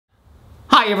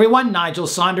Hi everyone, Nigel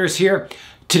Saunders here.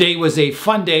 Today was a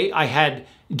fun day. I had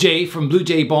Jay from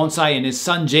Jay Bonsai and his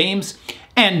son James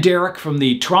and Derek from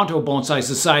the Toronto Bonsai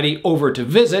Society over to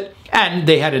visit, and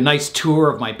they had a nice tour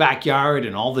of my backyard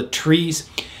and all the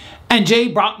trees. And Jay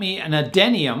brought me an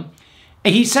Adenium.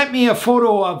 He sent me a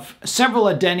photo of several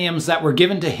Adeniums that were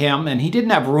given to him, and he didn't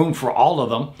have room for all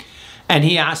of them. And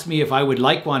he asked me if I would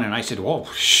like one, and I said, well,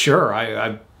 sure.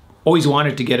 I've always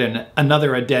wanted to get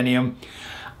another Adenium.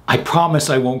 I promise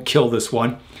I won't kill this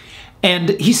one.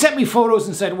 And he sent me photos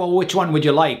and said, well, which one would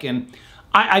you like? And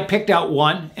I picked out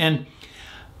one, and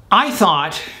I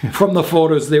thought from the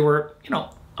photos they were,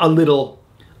 a little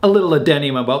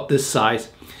Adenium about this size.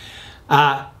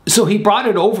 So he brought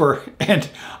it over, and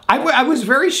I was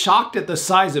very shocked at the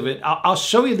size of it. I'll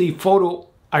show you the photo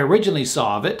I originally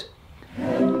saw of it.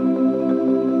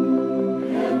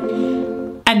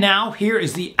 And now here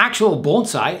is the actual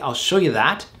bonsai. I'll show you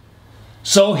that.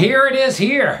 So here it is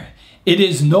here. It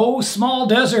is no small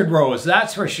desert rose,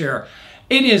 that's for sure.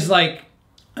 It is like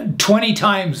 20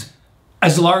 times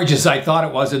as large as I thought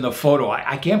it was in the photo.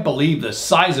 I can't believe the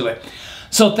size of it.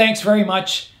 So thanks very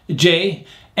much, Jay,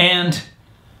 and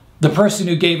the person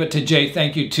who gave it to Jay,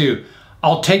 thank you too.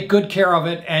 I'll take good care of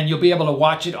it, and you'll be able to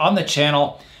watch it on the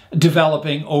channel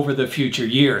developing over the future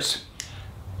years.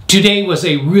 Today was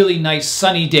a really nice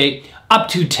sunny day, up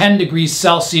to 10 degrees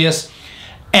Celsius.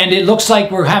 And it looks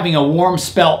like we're having a warm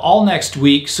spell all next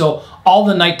week, so all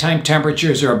the nighttime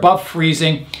temperatures are above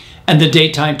freezing and the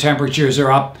daytime temperatures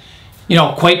are up,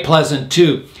 quite pleasant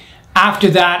too. After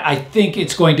that, I think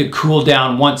it's going to cool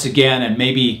down once again, and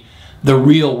maybe the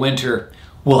real winter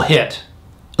will hit.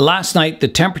 Last night, the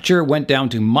temperature went down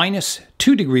to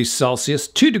 -2 degrees Celsius,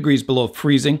 2 degrees below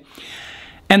freezing,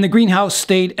 and the greenhouse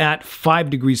stayed at 5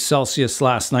 degrees Celsius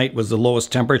last night was the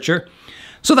lowest temperature.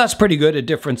 So that's pretty good, a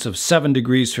difference of 7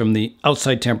 degrees from the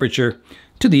outside temperature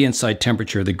to the inside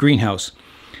temperature of the greenhouse.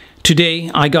 Today,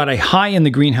 I got a high in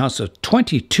the greenhouse of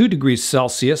 22 degrees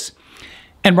Celsius,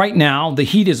 and right now the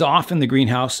heat is off in the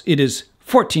greenhouse. It is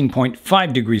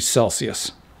 14.5 degrees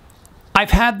Celsius. I've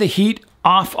had the heat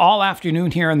off all afternoon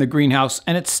here in the greenhouse,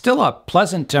 and it's still a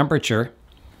pleasant temperature.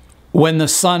 When the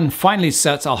sun finally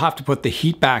sets, I'll have to put the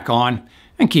heat back on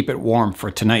and keep it warm for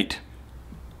tonight.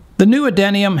 The new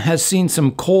Adenium has seen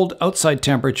some cold outside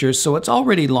temperatures, so it's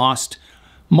already lost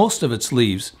most of its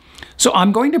leaves. So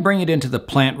I'm going to bring it into the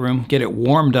plant room, get it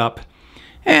warmed up,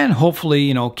 and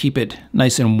hopefully, keep it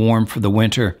nice and warm for the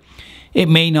winter. It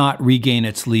may not regain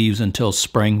its leaves until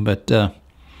spring, but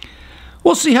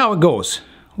we'll see how it goes.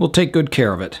 We'll take good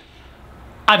care of it.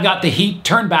 I've got the heat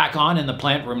turned back on in the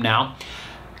plant room now.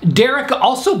 Derek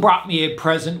also brought me a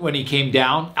present when he came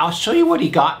down. I'll show you what he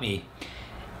got me.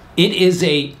 It is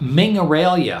a Ming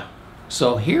Aralia.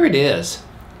 So here it is.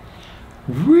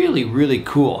 Really, really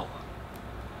cool.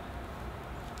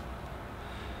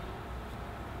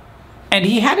 And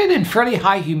he had it in fairly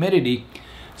high humidity,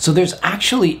 so there's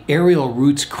actually aerial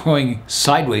roots growing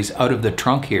sideways out of the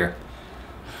trunk here.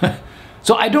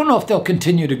 So I don't know if they'll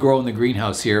continue to grow in the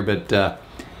greenhouse here, but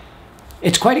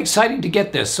it's quite exciting to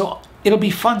get this. So it'll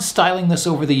be fun styling this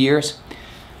over the years.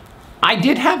 I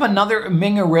did have another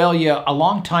Ming Aralia a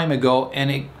long time ago,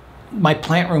 and my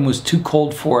plant room was too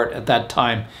cold for it at that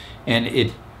time, and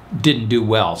it didn't do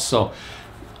well. So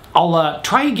I'll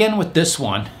try again with this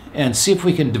one and see if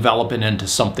we can develop it into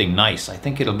something nice. I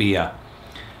think it'll be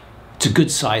it's a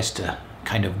good size to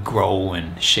kind of grow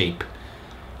and shape.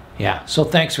 Yeah, so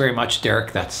thanks very much,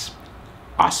 Derek. That's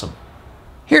awesome.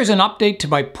 Here's an update to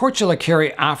my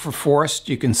Portulacaria afroforest.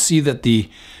 You can see that the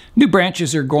new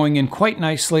branches are going in quite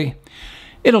nicely.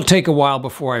 It'll take a while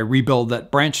before I rebuild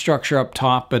that branch structure up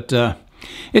top, but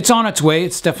it's on its way.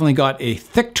 It's definitely got a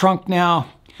thick trunk now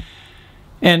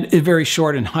and very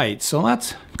short in height. So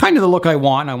that's kind of the look I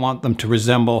want. I want them to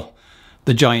resemble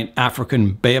the giant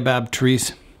African baobab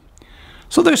trees.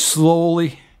 So they're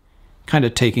slowly kind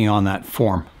of taking on that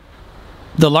form.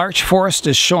 The larch forest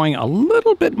is showing a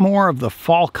little bit more of the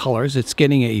fall colors. It's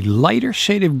getting a lighter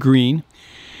shade of green.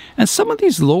 And some of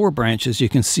these lower branches you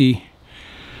can see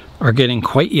are getting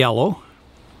quite yellow,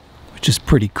 which is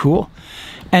pretty cool.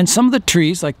 And some of the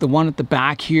trees, like the one at the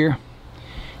back here,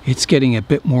 it's getting a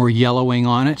bit more yellowing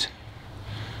on it.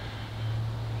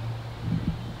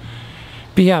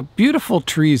 But yeah, beautiful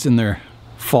trees in their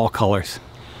fall colors.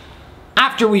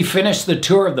 After we finished the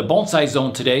tour of the bonsai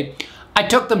zone today, I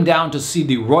took them down to see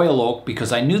the royal oak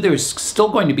because I knew there was still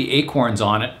going to be acorns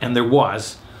on it, and there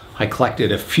was. I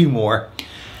collected a few more.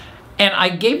 And I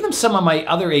gave them some of my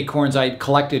other acorns I had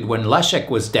collected when Leszek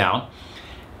was down.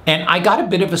 And I got a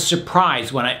bit of a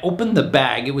surprise when I opened the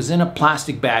bag. It was in a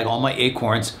plastic bag, all my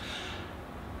acorns.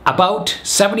 About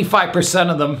 75%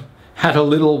 of them had a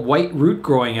little white root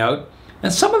growing out,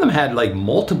 and some of them had like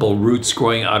multiple roots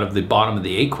growing out of the bottom of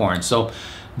the acorn. So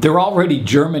they're already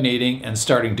germinating and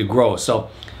starting to grow. So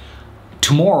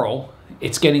tomorrow,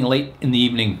 it's getting late in the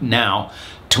evening now,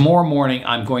 tomorrow morning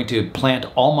I'm going to plant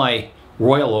all my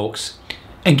royal oaks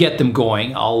and get them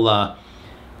going. I'll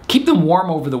keep them warm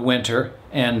over the winter,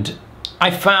 and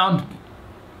I found,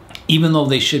 even though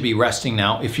they should be resting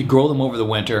now, if you grow them over the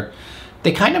winter,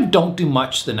 they kind of don't do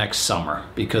much the next summer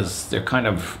because they're kind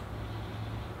of,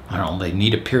 I don't know, they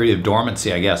need a period of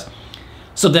dormancy, I guess.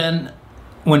 So then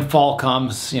when fall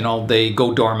comes, you know, they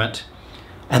go dormant,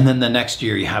 and then the next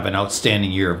year you have an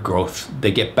outstanding year of growth.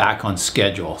 They get back on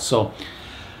schedule. So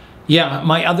yeah,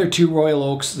 my other two royal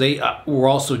oaks, they were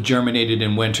also germinated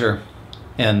in winter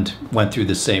and went through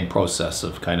the same process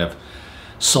of kind of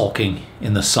sulking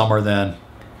in the summer then.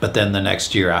 But then the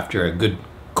next year, after a good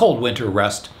cold winter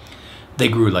rest, they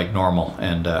grew like normal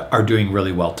and are doing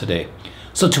really well today.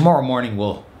 So tomorrow morning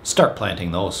we'll start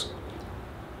planting those.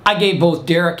 I gave both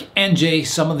Derrick and Jay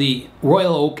some of the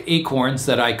royal oak acorns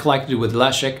that I collected with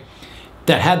Leszek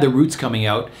that had the roots coming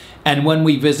out. And when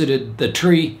we visited the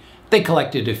tree, they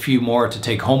collected a few more to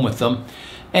take home with them.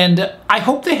 And I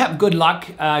hope they have good luck.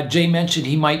 Jay mentioned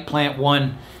he might plant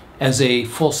one as a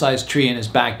full-size tree in his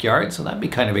backyard, so that'd be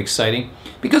kind of exciting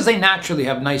because they naturally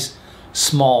have nice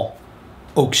small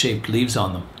oak-shaped leaves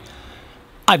on them.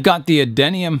 I've got the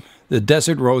Adenium, the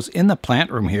desert rose, in the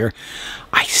plant room here.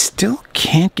 I still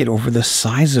can't get over the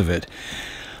size of it.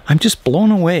 I'm just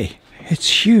blown away.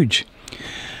 It's huge.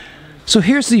 So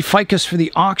here's the ficus for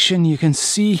the auction. You can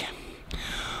see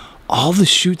all the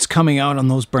shoots coming out on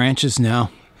those branches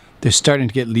now. They're starting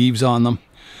to get leaves on them.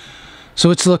 So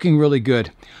it's looking really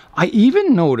good. I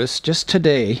even noticed just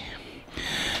today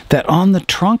that on the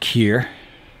trunk here,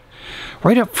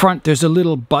 right up front, there's a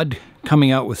little bud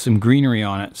coming out with some greenery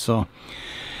on it. So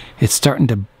it's starting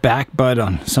to back bud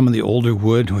on some of the older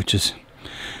wood, which is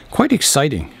quite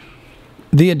exciting.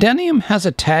 The Adenium has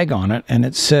a tag on it, and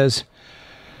it says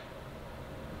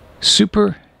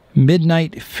Super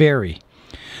Midnight Fairy.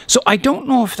 So I don't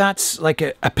know if that's like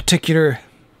a particular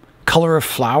color of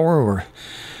flower or,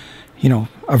 you know,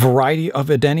 a variety of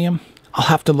Adenium. I'll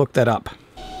have to look that up.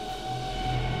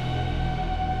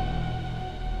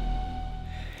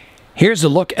 Here's a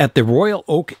look at the royal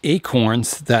oak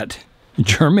acorns that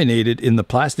germinated in the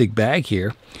plastic bag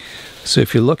here. So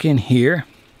if you look in here,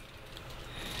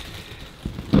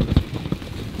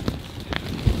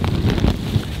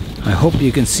 I hope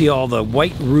you can see all the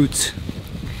white roots.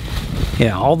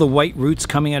 Yeah, all the white roots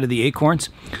coming out of the acorns.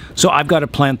 So I've got to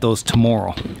plant those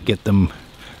tomorrow, get them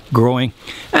growing.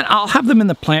 And I'll have them in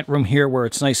the plant room here where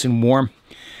it's nice and warm.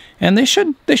 And they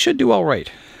should do all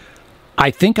right. I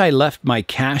think I left my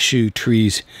cashew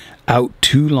trees out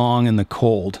too long in the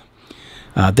cold.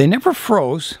 They never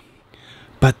froze,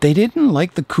 but they didn't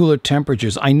like the cooler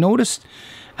temperatures. I noticed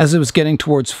as it was getting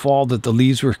towards fall that the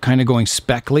leaves were kind of going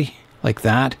speckly like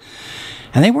that.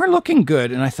 And they weren't looking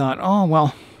good. And I thought, oh,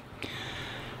 well,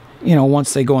 you know,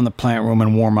 once they go in the plant room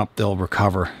and warm up, they'll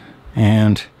recover.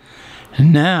 And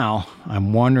now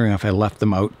I'm wondering if I left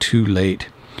them out too late.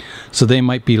 So they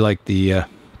might be like the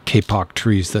kapok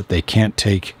trees that they can't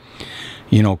take,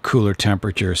 you know, cooler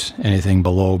temperatures, anything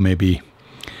below maybe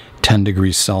 10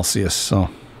 degrees Celsius. So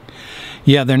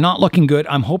yeah, they're not looking good.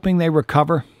 I'm hoping they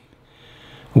recover.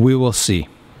 We will see.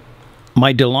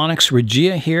 My Delonix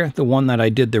regia here, the one that I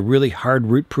did the really hard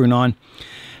root prune on,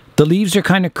 the leaves are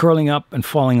kind of curling up and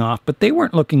falling off, but they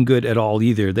weren't looking good at all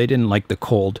either. They didn't like the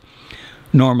cold.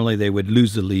 Normally they would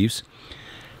lose the leaves.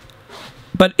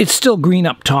 But it's still green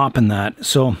up top and that,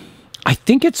 so I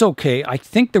think it's okay. I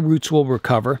think the roots will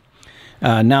recover.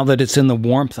 Now that it's in the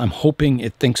warmth, I'm hoping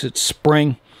it thinks it's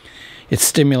spring. It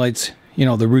stimulates, you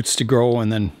know, the roots to grow,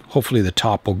 and then hopefully the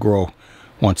top will grow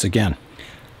once again.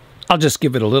 I'll just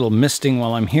give it a little misting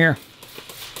while I'm here.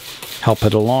 Help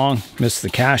it along. Miss the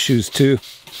cashews too.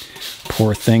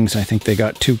 Poor things, I think they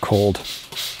got too cold.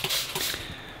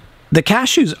 The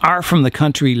cashews are from the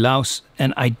country Laos,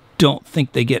 and I don't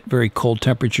think they get very cold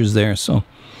temperatures there, so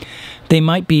they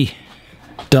might be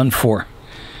done for.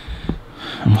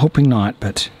 I'm hoping not,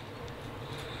 but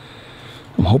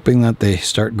I'm hoping that they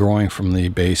start growing from the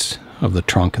base of the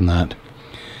trunk and that.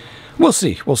 We'll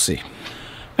see, we'll see.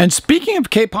 And speaking of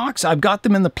kapoks, I've got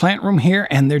them in the plant room here,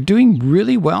 and they're doing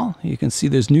really well. You can see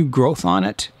there's new growth on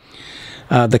it.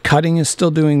 The cutting is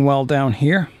still doing well down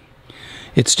here.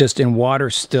 It's just in water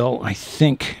still, I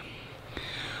think.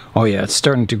 Oh yeah, it's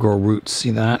starting to grow roots,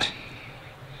 see that?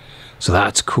 So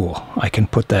that's cool. I can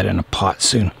put that in a pot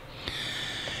soon.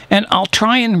 And I'll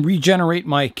try and regenerate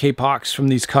my kapoks from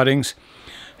these cuttings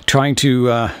trying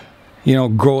to, you know,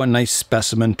 grow a nice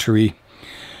specimen tree.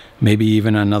 Maybe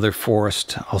even another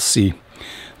forest. I'll see.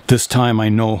 This time I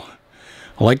know,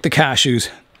 like the cashews,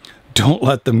 don't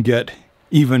let them get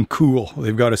even cool.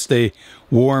 They've got to stay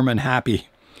warm and happy.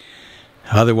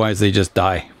 Otherwise they just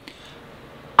die.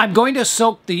 I'm going to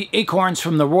soak the acorns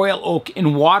from the royal oak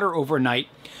in water overnight.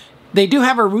 They do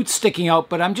have a root sticking out,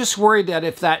 but I'm just worried that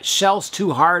if that shell's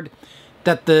too hard,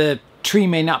 that the tree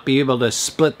may not be able to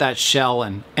split that shell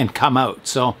and come out.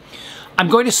 So I'm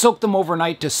going to soak them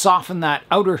overnight to soften that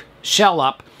outer shell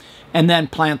up and then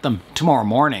plant them tomorrow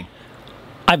morning.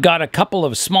 I've got a couple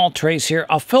of small trays here.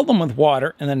 I'll fill them with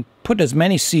water and then put as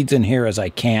many seeds in here as I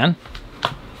can.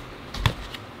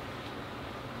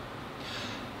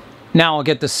 Now I'll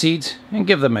get the seeds and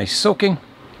give them a soaking.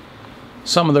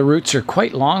 Some of the roots are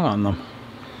quite long on them.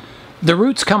 The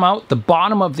roots come out the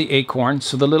bottom of the acorn,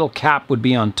 so the little cap would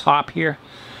be on top here.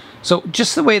 So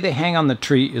just the way they hang on the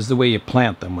tree is the way you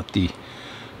plant them, with the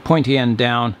pointy end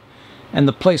down and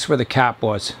the place where the cap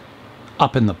was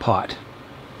up in the pot.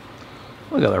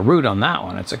 Look at the root on that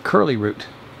one. It's a curly root.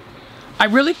 I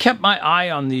really kept my eye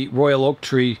on the royal oak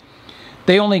tree.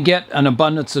 They only get an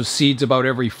abundance of seeds about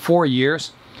every 4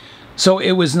 years. So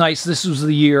it was nice. This was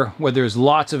the year where there's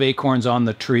lots of acorns on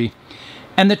the tree.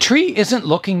 And the tree isn't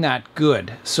looking that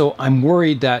good. So I'm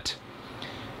worried that,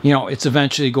 you know, it's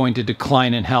eventually going to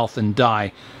decline in health and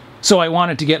die. So I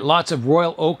wanted to get lots of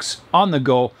royal oaks on the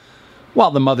go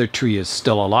while the mother tree is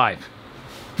still alive.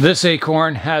 This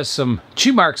acorn has some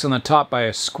chew marks on the top by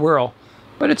a squirrel,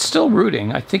 but it's still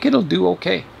rooting. I think it'll do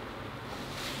okay.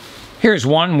 Here's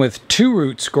one with 2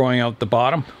 roots growing out the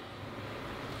bottom.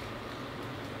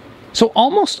 So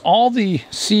almost all the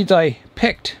seeds I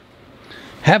picked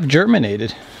have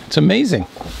germinated. It's amazing.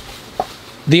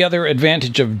 The other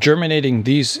advantage of germinating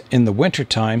these in the winter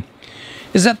time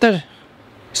is that the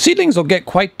seedlings will get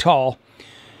quite tall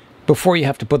before you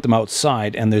have to put them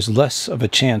outside, and there's less of a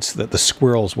chance that the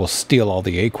squirrels will steal all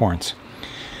the acorns.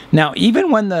 Now,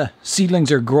 even when the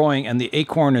seedlings are growing and the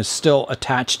acorn is still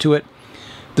attached to it,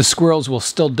 the squirrels will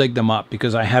still dig them up,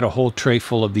 because I had a whole tray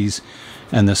full of these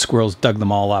and the squirrels dug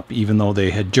them all up even though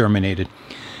they had germinated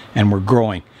and were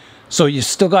growing. So you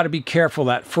still got to be careful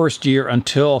that first year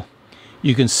until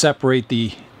you can separate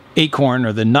the acorn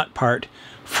or the nut part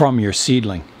from your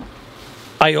seedling.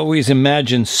 I always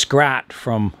imagine Scrat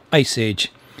from Ice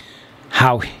Age,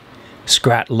 how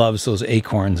Scrat loves those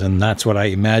acorns, and that's what I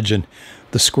imagine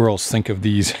the squirrels think of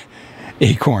these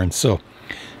acorns. So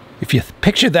if you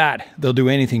picture that, they'll do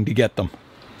anything to get them.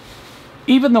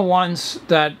 Even the ones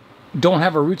that don't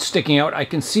have a root sticking out, I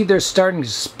can see they're starting to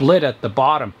split at the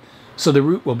bottom, so the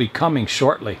root will be coming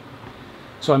shortly.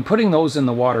 So I'm putting those in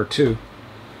the water too.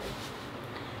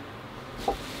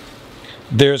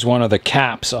 There's one of the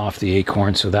caps off the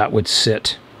acorn, so that would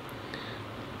sit.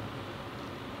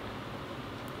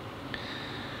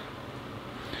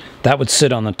 That would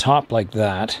sit on the top like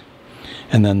that,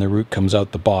 and then the root comes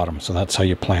out the bottom, so that's how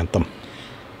you plant them.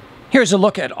 Here's a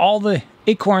look at all the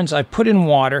acorns I put in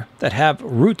water that have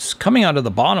roots coming out of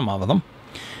the bottom of them.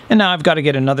 And now I've got to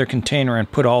get another container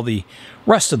and put all the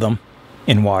rest of them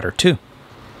in water too.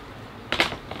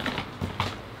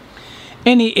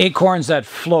 Any acorns that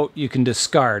float you can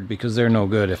discard because they're no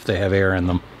good if they have air in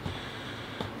them.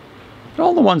 But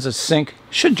all the ones that sink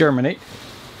should germinate.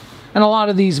 And a lot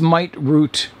of these might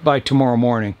root by tomorrow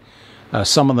morning.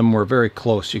 Some of them were very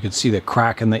close. You could see the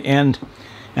crack in the end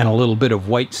and a little bit of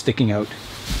white sticking out.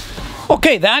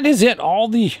 Okay, that is it. All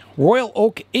the royal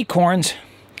oak acorns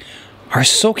are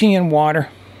soaking in water,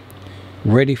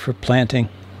 ready for planting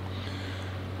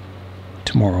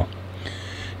tomorrow.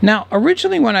 Now,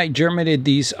 originally when I germinated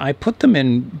these, I put them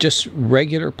in just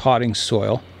regular potting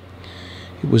soil.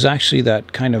 It was actually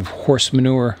that kind of horse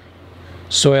manure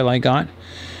soil I got,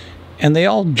 and they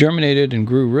all germinated and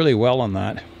grew really well on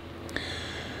that.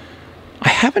 I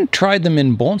haven't tried them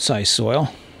in bonsai soil,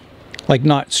 like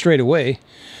not straight away.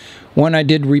 When I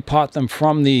did repot them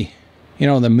from the, you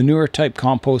know, the manure type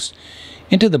compost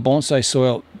into the bonsai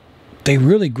soil, they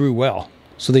really grew well.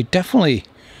 So they definitely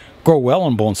grow well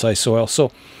in bonsai soil.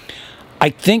 So I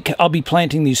think I'll be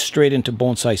planting these straight into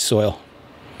bonsai soil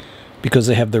because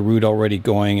they have the root already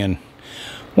going, and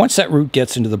once that root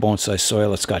gets into the bonsai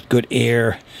soil, it's got good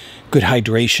air, good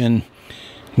hydration.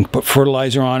 You can put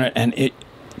fertilizer on it and it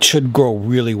should grow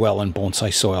really well in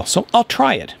bonsai soil. So I'll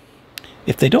try it.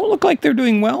 If they don't look like they're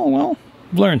doing well,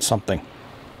 learn something.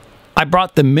 I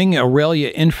brought the Ming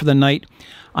Aralia in for the night.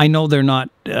 I know they're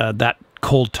not that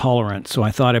cold tolerant, so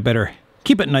I thought I better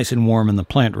keep it nice and warm in the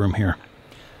plant room here.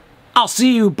 I'll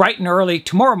see you bright and early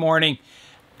tomorrow morning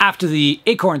after the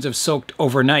acorns have soaked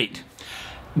overnight.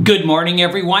 Good morning,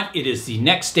 everyone. It is the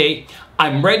next day.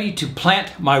 I'm ready to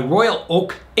plant my royal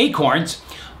oak acorns.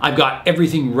 I've got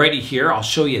everything ready here. I'll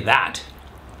show you that.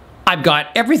 I've got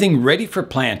everything ready for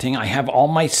planting. I have all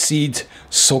my seeds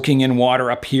soaking in water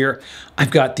up here.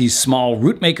 I've got these small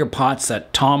root maker pots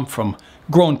that Tom from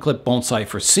Clip Bonsai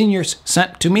for Seniors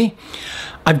sent to me.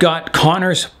 I've got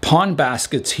Connor's pond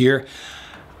baskets here.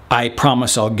 I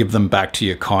promise I'll give them back to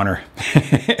you, Connor.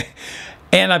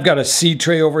 And I've got a seed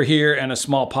tray over here and a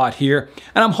small pot here.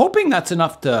 And I'm hoping that's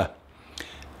enough to,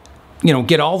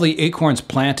 get all the acorns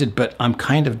planted, but I'm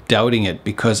kind of doubting it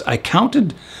because I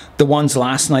counted the ones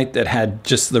last night that had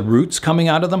just the roots coming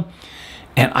out of them.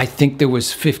 And I think there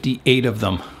was 58 of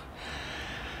them.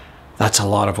 That's a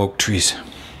lot of oak trees.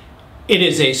 It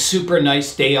is a super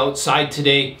nice day outside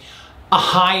today. A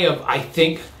high of, I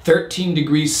think, 13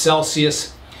 degrees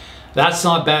Celsius. That's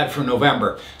not bad for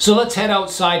November. So let's head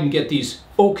outside and get these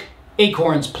oak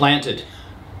acorns planted.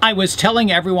 I was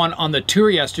telling everyone on the tour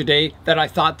yesterday that I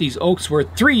thought these oaks were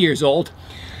 3 years old.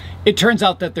 It turns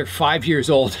out that they're 5 years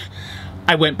old.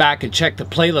 I went back and checked the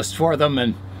playlist for them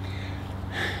and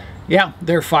yeah,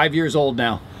 they're 5 years old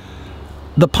now.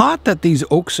 The pot that these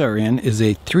oaks are in is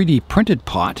a 3D printed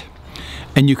pot,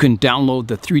 and you can download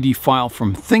the 3D file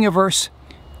from Thingiverse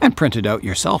and print it out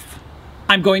yourself.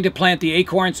 I'm going to plant the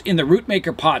acorns in the root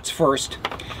maker pots first.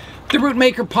 The root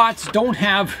maker pots don't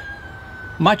have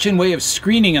much in way of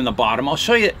screening in the bottom. I'll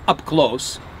show you up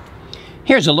close.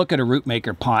 Here's a look at a root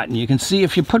maker pot, and you can see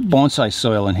if you put bonsai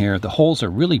soil in here, the holes are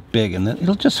really big and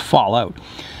it'll just fall out.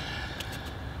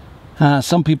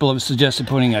 Some people have suggested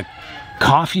putting a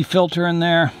coffee filter in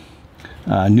there,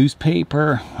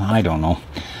 newspaper, I don't know.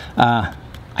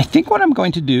 I think what I'm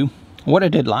going to do, what I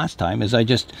did last time, is I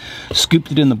just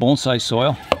scooped it in the bonsai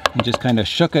soil and just kind of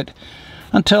shook it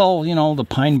until, the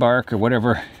pine bark or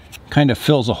whatever kind of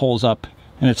fills the holes up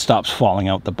and it stops falling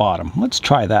out the bottom. Let's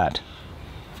try that.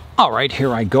 All right,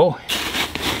 here I go.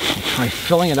 I'll try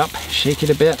filling it up, shake it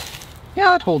a bit.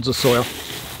 Yeah, it holds the soil.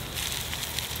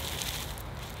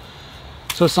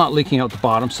 So it's not leaking out the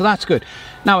bottom, so that's good.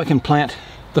 Now I can plant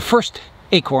the first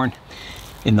acorn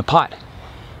in the pot.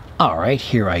 All right,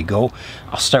 here I go.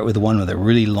 I'll start with the one with a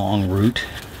really long root.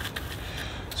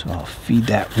 So I'll feed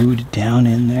that root down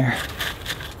in there.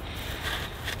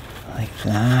 Like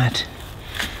that.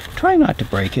 Try not to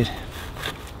break it.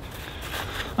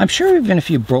 I'm sure even if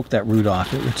you broke that root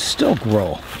off, it would still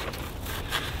grow.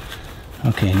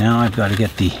 Okay, now I've got to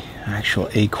get the actual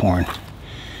acorn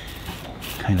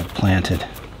kind of planted.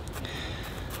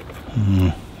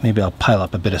 Maybe I'll pile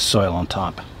up a bit of soil on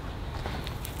top.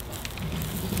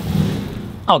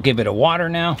 I'll give it a water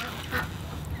now.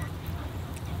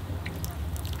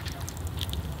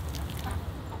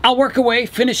 I'll work away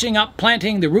finishing up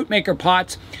planting the root maker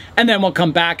pots, and then we'll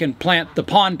come back and plant the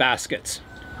pond baskets.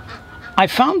 I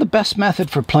found the best method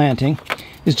for planting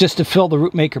is just to fill the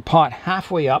root maker pot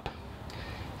halfway up,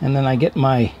 and then I get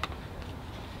my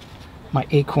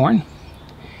acorn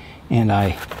and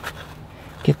I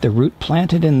get the root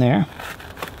planted in there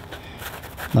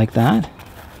like that,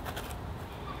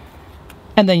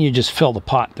 and then you just fill the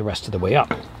pot the rest of the way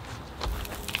up.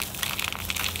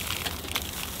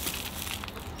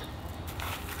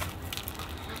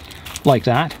 Like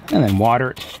that, and then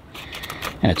water it,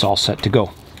 and it's all set to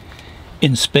go.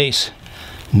 In space,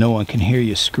 no one can hear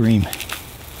you scream.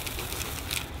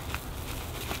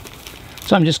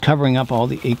 So I'm just covering up all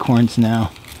the acorns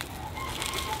now.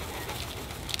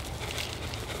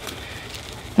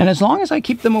 And as long as I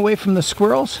keep them away from the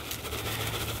squirrels,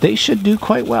 they should do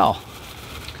quite well.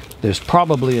 There's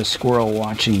probably a squirrel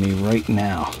watching me right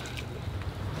now.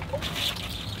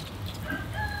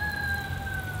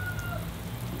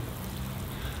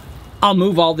 I'll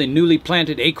move all the newly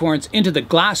planted acorns into the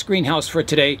glass greenhouse for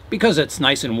today because it's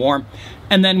nice and warm.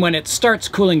 And then when it starts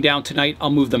cooling down tonight, I'll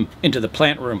move them into the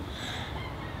plant room.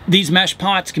 These mesh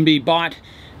pots can be bought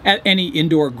at any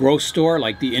indoor grow store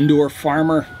like the Indoor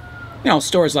Farmer,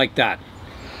 stores like that.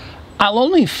 I'll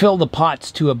only fill the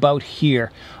pots to about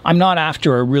here. I'm not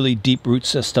after a really deep root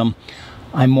system.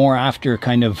 I'm more after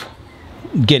kind of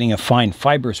getting a fine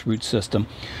fibrous root system.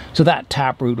 So that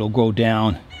taproot will go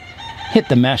down, hit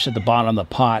the mesh at the bottom of the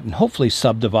pot, and hopefully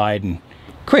subdivide and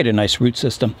create a nice root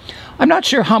system. I'm not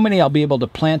sure how many I'll be able to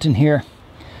plant in here.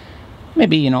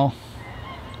 Maybe,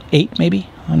 8 maybe?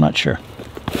 I'm not sure.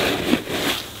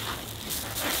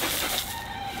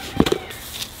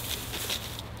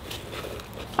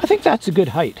 I think that's a good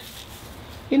height.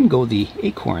 In go the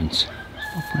acorns.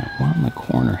 I'll plant one in the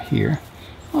corner here.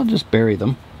 I'll just bury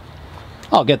them.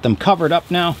 I'll get them covered up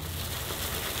now.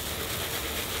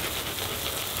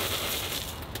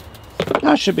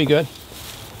 That should be good.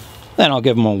 Then I'll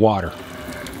give them a water.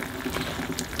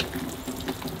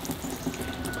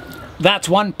 That's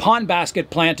one pond basket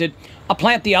planted. I'll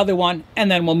plant the other one and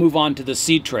then we'll move on to the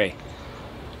seed tray.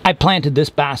 I planted this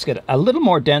basket a little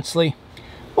more densely.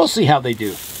 We'll see how they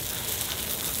do.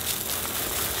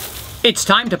 It's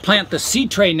time to plant the seed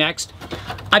tray next.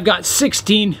 I've got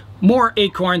 16 more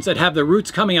acorns that have the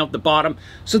roots coming out the bottom,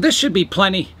 so this should be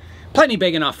plenty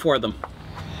big enough for them.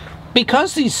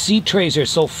 Because these seed trays are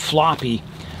so floppy,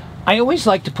 I always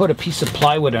like to put a piece of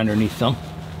plywood underneath them.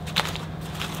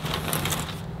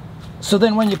 So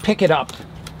then when you pick it up,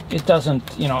 it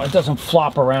doesn't, it doesn't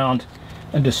flop around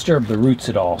and disturb the roots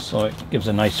at all. So it gives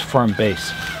a nice firm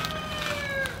base.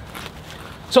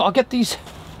 So I'll get these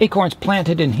acorns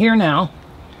planted in here now.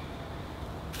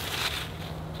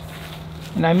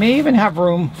 And I may even have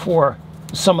room for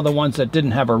some of the ones that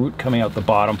didn't have a root coming out the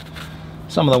bottom.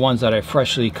 Some of the ones that I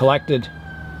freshly collected.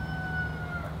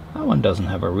 That one doesn't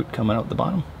have a root coming out the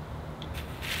bottom.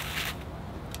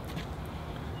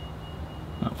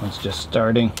 That one's just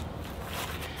starting.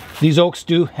 These oaks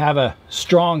do have a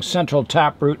strong central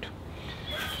taproot.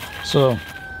 So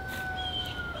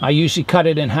I usually cut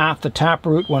it in half, the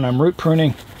taproot, when I'm root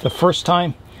pruning the first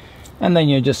time. And then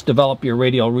you just develop your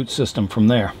radial root system from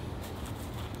there.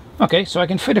 Okay, so I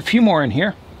can fit a few more in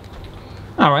here.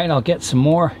 All right, I'll get some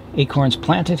more acorns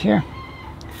planted here.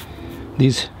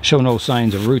 These show no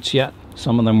signs of roots yet.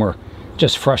 Some of them were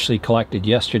just freshly collected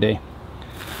yesterday.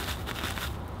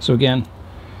 So again,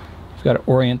 you've got to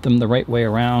orient them the right way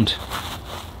around.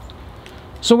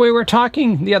 So we were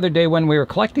talking the other day when we were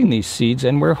collecting these seeds,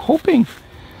 and we're hoping,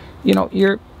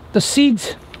 the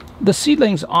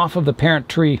seedlings off of the parent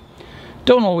tree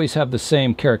don't always have the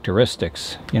same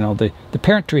characteristics. The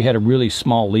parent tree had a really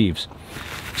small leaves.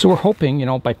 So we're hoping,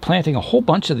 by planting a whole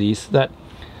bunch of these, that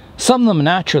some of them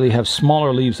naturally have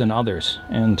smaller leaves than others.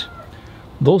 And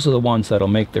those are the ones that'll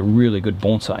make the really good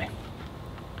bonsai.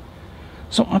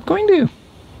 So I'm going to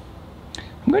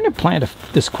plant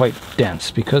this quite dense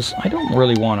because I don't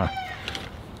really want to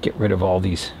get rid of all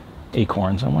these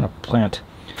acorns. I want to plant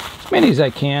as many as I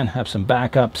can, have some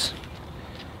backups.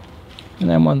 And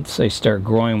then once they start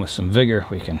growing with some vigor,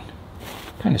 we can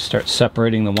kind of start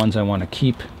separating the ones I want to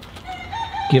keep,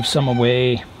 give some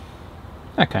away,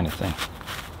 that kind of thing.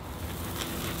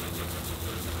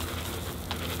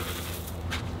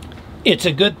 It's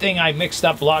a good thing I mixed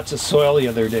up lots of soil the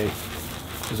other day,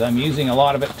 because I'm using a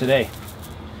lot of it today.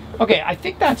 Okay, I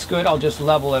think that's good. I'll just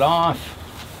level it off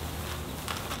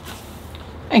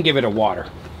and give it a water.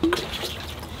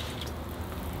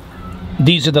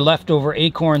 These are the leftover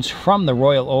acorns from the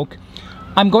royal oak.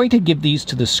 I'm going to give these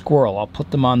to the squirrel. I'll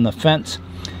put them on the fence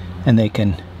and they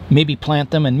can maybe plant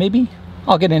them, and maybe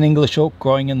I'll get an English oak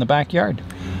growing in the backyard.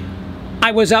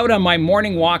 I was out on my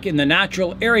morning walk in the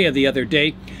natural area the other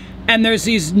day, and there's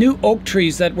these new oak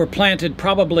trees that were planted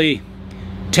probably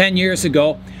 10 years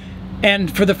ago,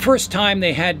 and for the first time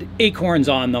they had acorns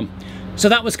on them. So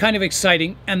that was kind of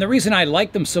exciting, and the reason I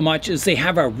like them so much is they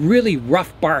have a really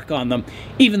rough bark on them,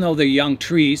 even though they're young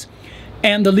trees,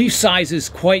 and the leaf size is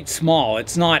quite small.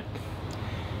 It's not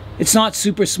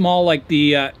super small like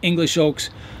the English oaks,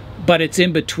 but it's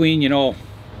in between,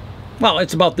 well,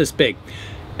 it's about this big.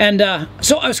 And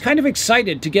so I was kind of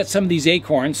excited to get some of these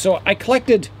acorns. So I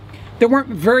collected, there weren't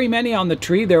very many on the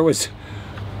tree. There was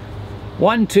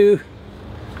 1, 2,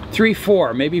 3,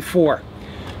 4, maybe 4.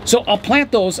 So I'll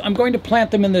plant those. I'm going to plant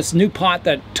them in this new pot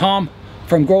that Tom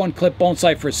from Clip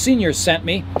Bonsai for Seniors sent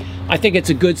me. I think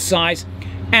it's a good size.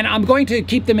 And I'm going to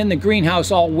keep them in the greenhouse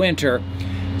all winter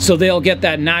so they'll get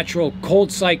that natural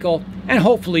cold cycle and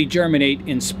hopefully germinate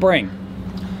in spring.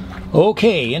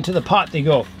 Okay, into the pot they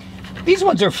go. These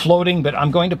ones are floating, but I'm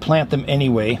going to plant them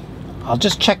anyway. I'll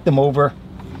just check them over.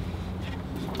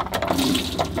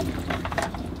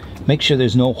 Make sure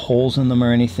there's no holes in them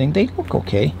or anything. They look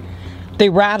okay. They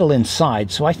rattle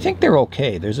inside, so I think they're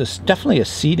okay. There's definitely a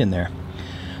seed in there.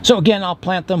 So again, I'll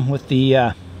plant them with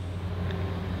the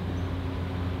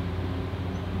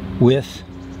with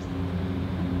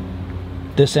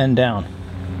this end down,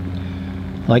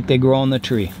 like they grow on the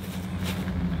tree.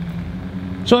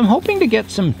 So I'm hoping to get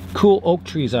some cool oak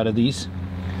trees out of these.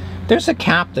 There's a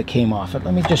cap that came off it.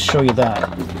 Let me just show you that.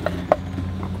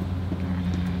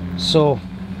 So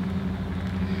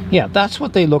yeah, that's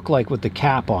what they look like with the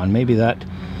cap on.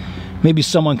 Maybe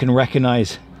someone can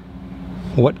recognize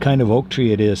what kind of oak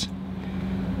tree it is.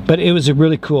 But it was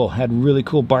really cool, had really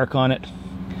cool bark on it.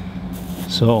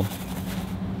 So,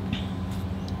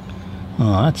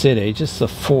 oh, that's it, eh? Just the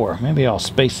 4. Maybe I'll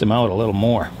space them out a little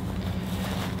more.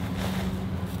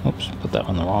 Oops, put that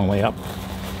one the wrong way up.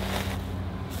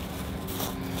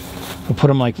 We'll put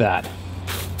them like that.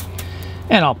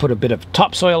 And I'll put a bit of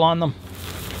topsoil on them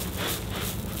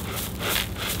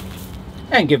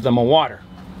and give them a water.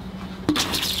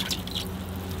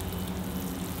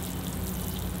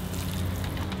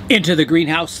 Into the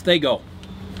greenhouse they go.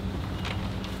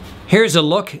 Here's a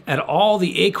look at all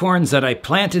the acorns that I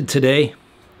planted today.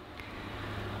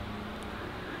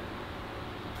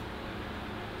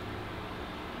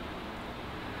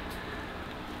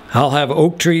 I'll have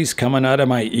oak trees coming out of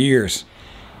my ears.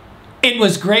 It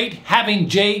was great having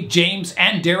Jay, James,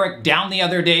 and Derrick down the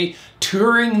other day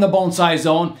touring the bonsai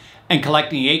zone and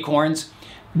collecting acorns.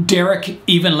 Derrick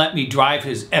even let me drive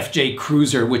his FJ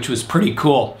Cruiser, which was pretty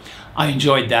cool. I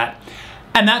enjoyed that.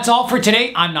 And that's all for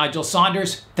today. I'm Nigel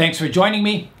Saunders. Thanks for joining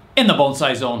me in the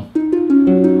Bonsai Zone.